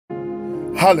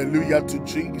Hallelujah to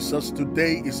Jesus.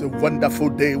 Today is a wonderful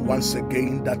day once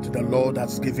again that the Lord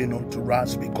has given unto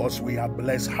us, because we are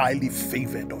blessed, highly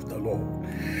favored of the Lord.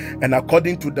 And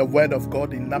according to the word of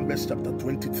God in Numbers chapter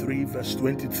 23 verse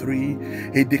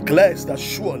 23, he declares that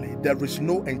surely there is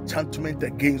no enchantment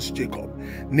against Jacob,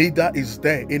 neither is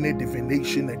there any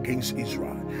divination against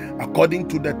Israel. According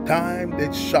to the time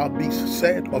that shall be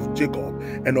said of Jacob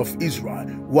and of Israel,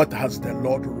 what has the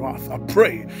Lord wrath? I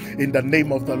pray in the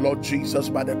name of the Lord Jesus,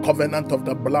 by the covenant of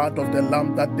the blood of the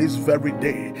Lamb, that this very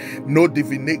day no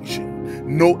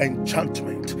divination, no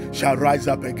enchantment shall rise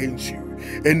up against you.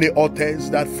 Any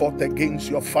altars that fought against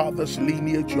your father's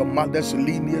lineage, your mother's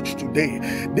lineage, today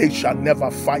they shall never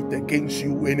fight against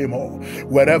you anymore.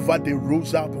 Wherever they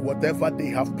rose up, whatever they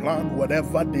have planned,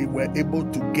 whatever they were able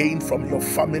to gain from your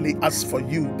family, as for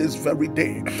you this very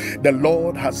day, the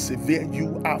Lord has severed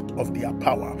you out of their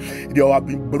power. You have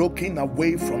been broken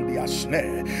away from their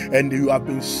snare, and you have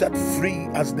been set free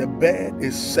as the bird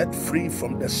is set free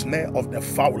from the snare of the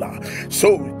fowler.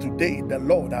 So today the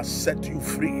Lord has set you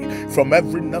free from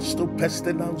every nasty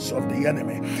pestilence of the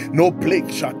enemy. No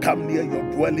plague shall come near your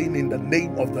dwelling in the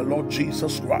name of the Lord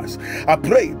Jesus Christ. I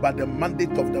pray by the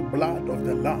mandate of the blood of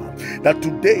the Lamb that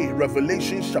today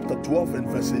Revelation chapter 12 and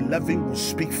verse 11 will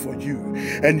speak for you,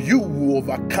 and you will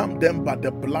overcome them by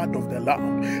the blood of the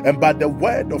Lamb and by the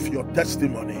word of your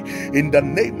testimony in the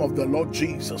name of the Lord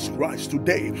Jesus Christ.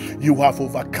 Today you have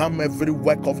overcome every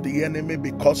work of the enemy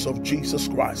because of Jesus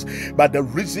Christ. By the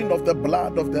reason of the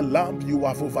blood of the Lamb, you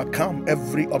have overcome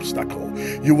every obstacle.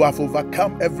 You have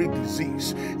overcome every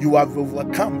disease. You have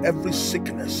overcome every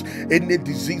sickness. Any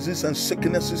diseases and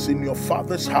sicknesses in your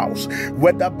father's house,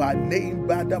 whether by name,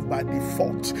 whether by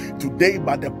default, today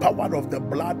by the power of the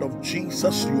blood of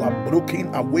Jesus, you are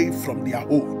broken away from their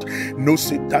hold. No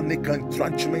satanic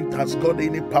entrenchment has got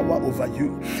any power over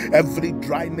you. Every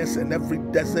dryness and every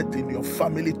desert in your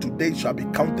family today shall be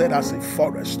counted as a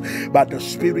forest. By the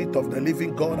Spirit of the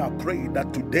living God, I pray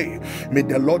that today may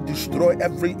the Lord destroy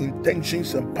every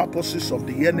intentions and purposes of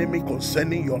the enemy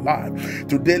concerning your life.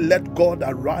 Today let God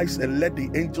arise and let the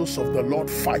angels of the Lord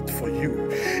fight for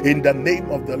you. In the name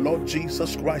of the Lord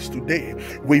Jesus Christ, today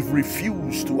we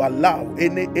refuse to allow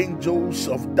any angels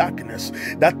of darkness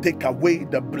that take away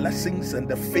the blessings and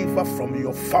the favor from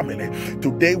your family.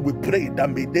 Today we pray that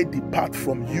may they depart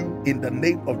from you in the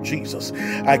name of Jesus.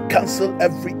 I cancel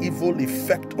every evil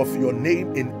effect of your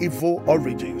name in evil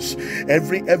origins,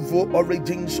 every evil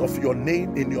origins of your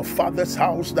name in your father's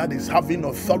house that is having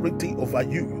authority over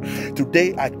you.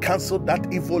 Today I cancel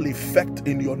that evil effect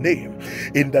in your name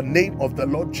in the name of the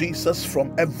Lord Jesus,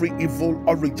 from every evil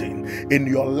origin in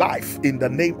your life in the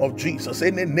name of Jesus.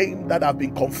 Any name that have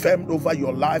been confirmed over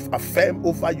your life, affirmed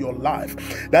over your life,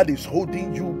 that is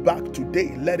holding you back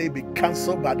today, let it be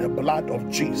cancelled by the blood of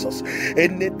Jesus.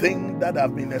 Anything that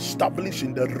have been established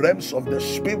in the realms of the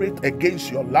spirit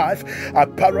against your life, I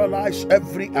paralyze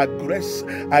every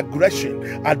aggression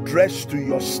addressed to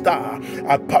your star.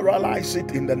 I paralyze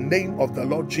it in the name of the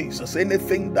Lord Jesus.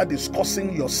 Anything that is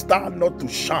causing your star not to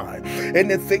shine,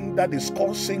 anything that is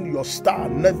causing your star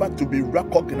never to be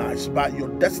recognized by your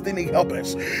destiny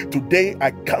helpers, today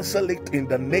I cancel it in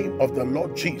the name of the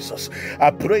Lord Jesus.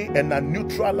 I pray and I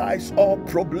neutralize all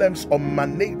problems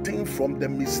emanating from the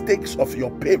mistakes of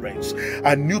your parents.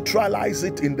 I neutralize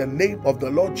it in the name of the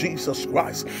Lord Jesus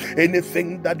Christ.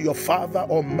 Anything that your father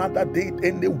or mother did,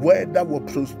 any word that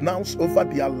was pronounced over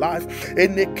their life,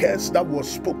 any curse that was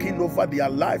spoken over their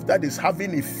life that is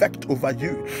having effect over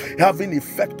you, having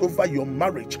effect over your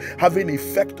marriage, having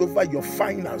effect over your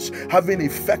finance, having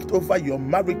effect over your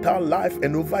marital life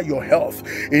and over your health,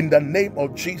 in the name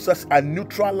of Jesus, I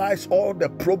neutralize all the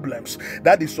problems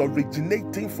that is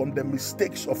originating from the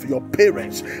mistakes of your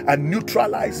parents. I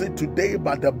neutralize it today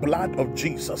by the blood of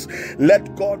Jesus.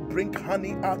 Let God bring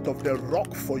honey out of the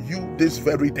rock for you this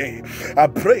very day. I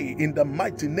pray in the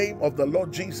mighty name of the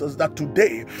Lord Jesus that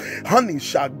today honey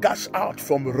shall gush out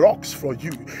from rocks for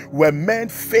you. Where men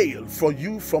fail for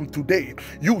you, from today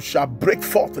you shall break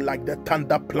forth like the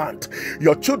thunder plant.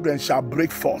 Your children shall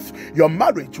break forth. Your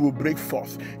marriage will break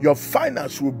forth. Your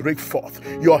finance will break forth.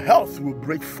 Your health will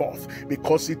break forth,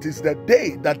 because it is the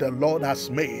day that the Lord has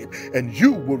made, and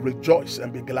you will rejoice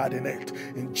and be glad in it.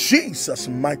 In Jesus'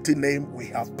 mighty name we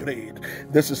have prayed.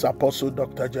 This is Apostle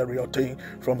Dr. Jerry Oteng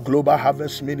from Global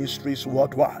Harvest Ministries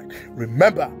Worldwide.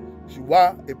 Remember, you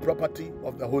are a property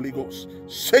of the Holy Ghost.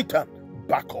 Satan,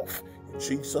 back off. In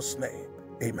Jesus' name,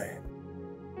 amen.